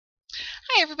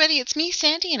Hi everybody, it's me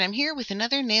Sandy and I'm here with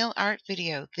another nail art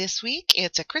video. This week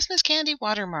it's a Christmas candy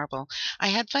water marble. I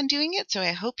had fun doing it, so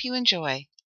I hope you enjoy.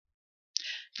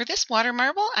 For this water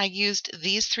marble I used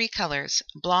these three colors: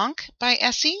 Blanc by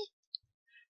Essie,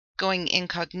 Going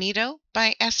Incognito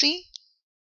by Essie,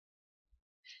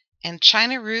 and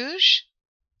China Rouge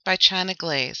by China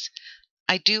Glaze.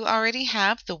 I do already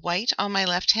have the white on my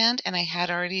left hand and I had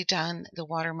already done the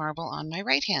water marble on my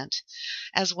right hand.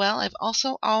 As well, I've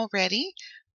also already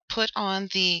put on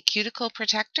the cuticle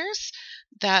protectors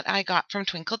that I got from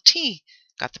Twinkled Tea.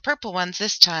 Got the purple ones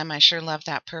this time. I sure love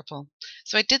that purple.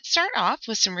 So I did start off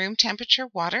with some room temperature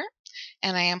water,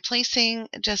 and I am placing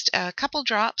just a couple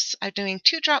drops. I'm doing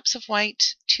 2 drops of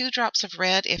white, 2 drops of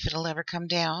red if it'll ever come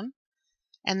down,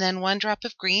 and then 1 drop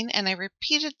of green, and I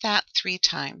repeated that 3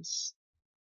 times.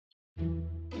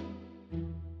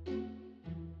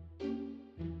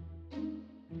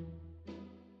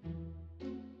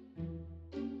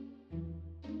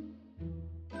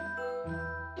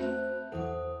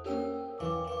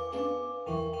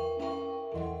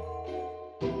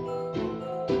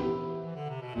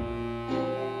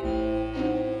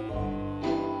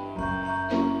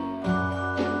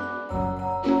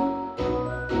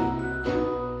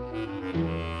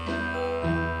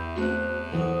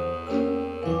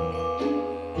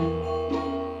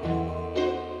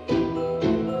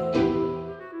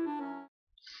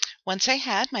 Once I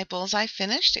had my bullseye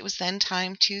finished, it was then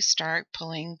time to start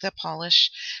pulling the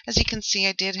polish. As you can see,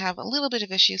 I did have a little bit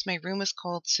of issues. My room was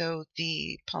cold, so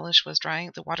the polish was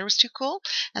drying. The water was too cool,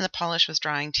 and the polish was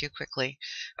drying too quickly.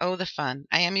 Oh, the fun.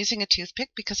 I am using a toothpick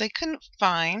because I couldn't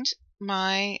find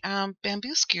my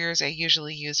bamboo skewers I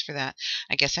usually use for that.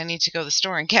 I guess I need to go to the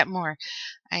store and get more.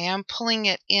 I am pulling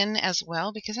it in as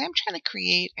well because I'm trying to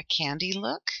create a candy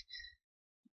look.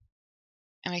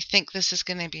 And I think this is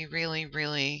going to be really,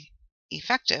 really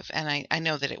effective. And I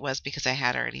know that it was because I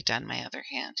had already done my other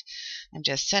hand. I'm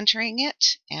just centering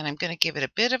it, and I'm going to give it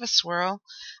a bit of a swirl.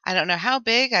 I don't know how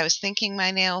big I was thinking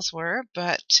my nails were,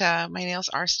 but my nails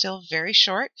are still very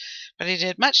short. But I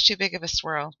did much too big of a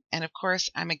swirl. And of course,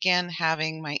 I'm again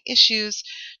having my issues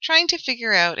trying to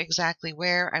figure out exactly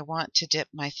where I want to dip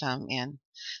my thumb in.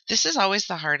 This is always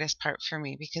the hardest part for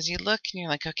me because you look and you're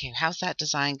like, okay, how's that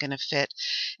design going to fit?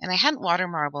 And I hadn't water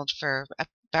marbled for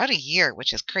about a year,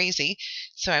 which is crazy.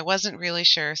 So I wasn't really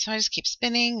sure. So I just keep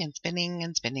spinning and spinning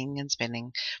and spinning and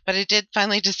spinning. But I did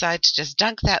finally decide to just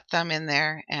dunk that thumb in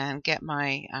there and get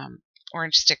my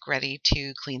orange stick ready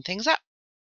to clean things up.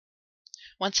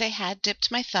 Once I had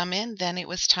dipped my thumb in, then it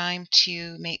was time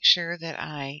to make sure that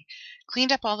I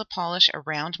cleaned up all the polish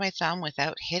around my thumb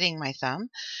without hitting my thumb,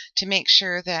 to make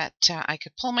sure that I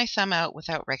could pull my thumb out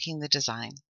without wrecking the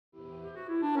design.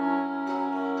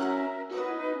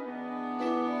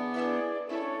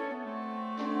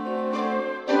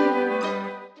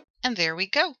 And there we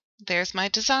go. There's my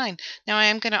design. Now I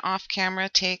am going to off camera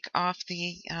take off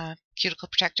the cuticle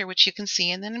protector, which you can see,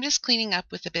 and then I'm just cleaning up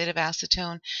with a bit of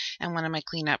acetone and one of my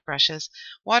cleanup brushes.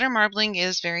 Water marbling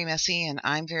is very messy, and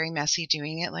I'm very messy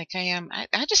doing it like I am.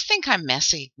 I just think I'm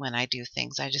messy when I do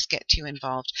things. I just get too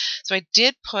involved. So I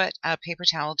did put a paper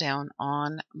towel down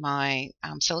on my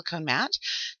silicone mat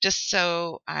just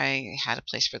so I had a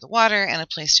place for the water and a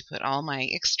place to put all my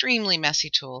extremely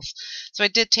messy tools. So I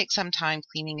did take some time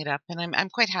cleaning it up, and I'm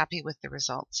quite happy with the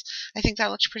results. I think that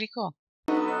looks pretty cool.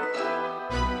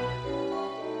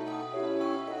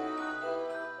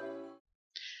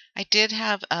 I did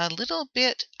have a little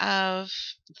bit of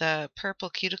the purple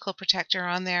cuticle protector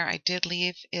on there. I did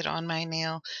leave it on my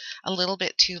nail a little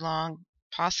bit too long.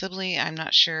 Possibly, I'm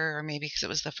not sure, or maybe because it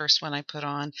was the first one I put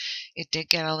on. It did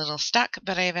get a little stuck,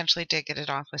 but I eventually did get it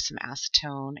off with some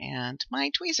acetone and my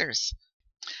tweezers.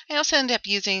 I also end up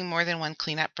using more than one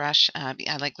cleanup brush.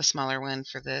 I like the smaller one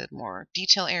for the more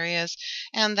detail areas,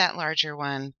 and that larger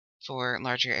one for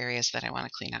larger areas that I want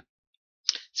to clean up.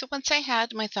 So once I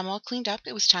had my thumb all cleaned up,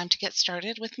 it was time to get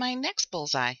started with my next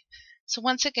bullseye. So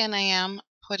once again,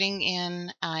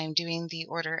 I'm doing the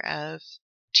order of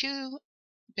 2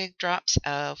 big drops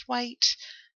of white,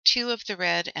 2 of the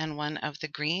red, and 1 of the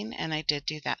green, and I did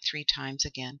do that 3 times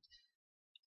again.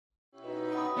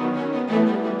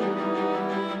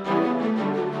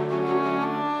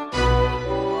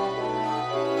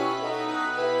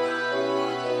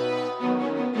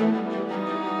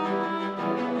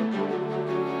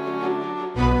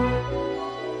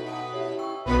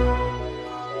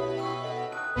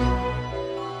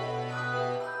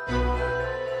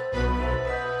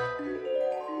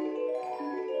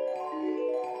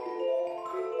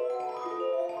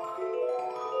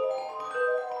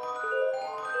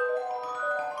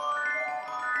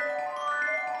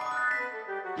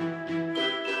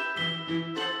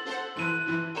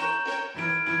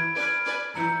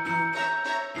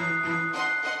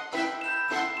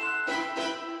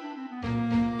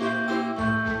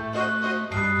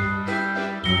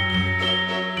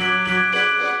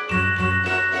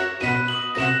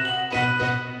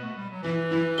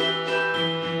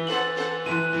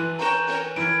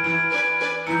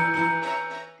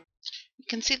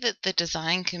 See that the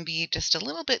design can be just a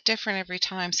little bit different every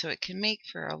time, so it can make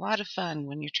for a lot of fun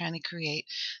when you're trying to create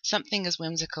something as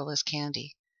whimsical as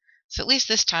candy. So at least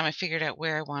this time I figured out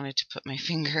where I wanted to put my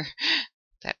finger.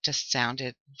 That just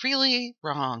sounded really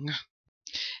wrong.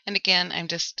 And again, I'm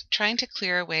just trying to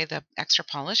clear away the extra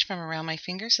polish from around my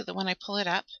finger so that when I pull it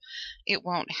up, it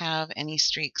won't have any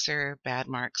streaks or bad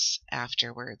marks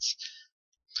afterwards.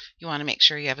 You want to make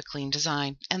sure you have a clean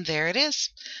design. And there it is.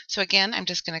 So again, I'm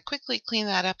just going to quickly clean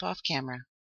that up off camera.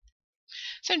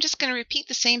 So I'm just going to repeat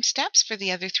the same steps for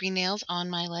the other 3 nails on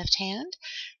my left hand,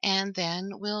 and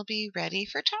then we'll be ready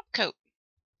for top coat.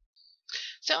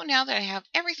 So now that I have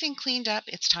everything cleaned up,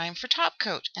 it's time for top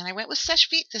coat. And I went with Seche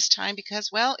Vite this time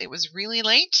because, well, it was really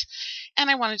late and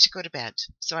I wanted to go to bed.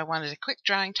 So I wanted a quick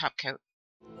drying top coat.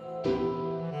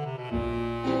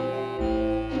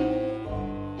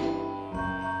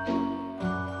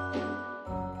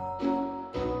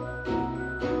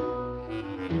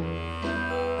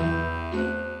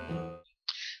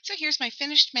 So here's my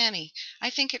finished mani. I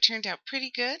think it turned out pretty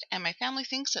good, and my family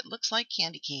thinks it looks like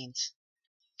candy canes.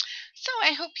 So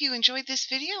I hope you enjoyed this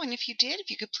video, and if you did, if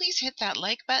you could please hit that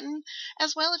like button.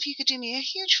 As well, if you could do me a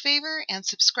huge favor and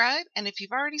subscribe, and if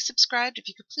you've already subscribed, if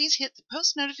you could please hit the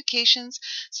post notifications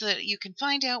so that you can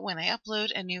find out when I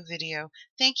upload a new video.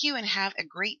 Thank you and have a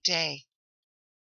great day.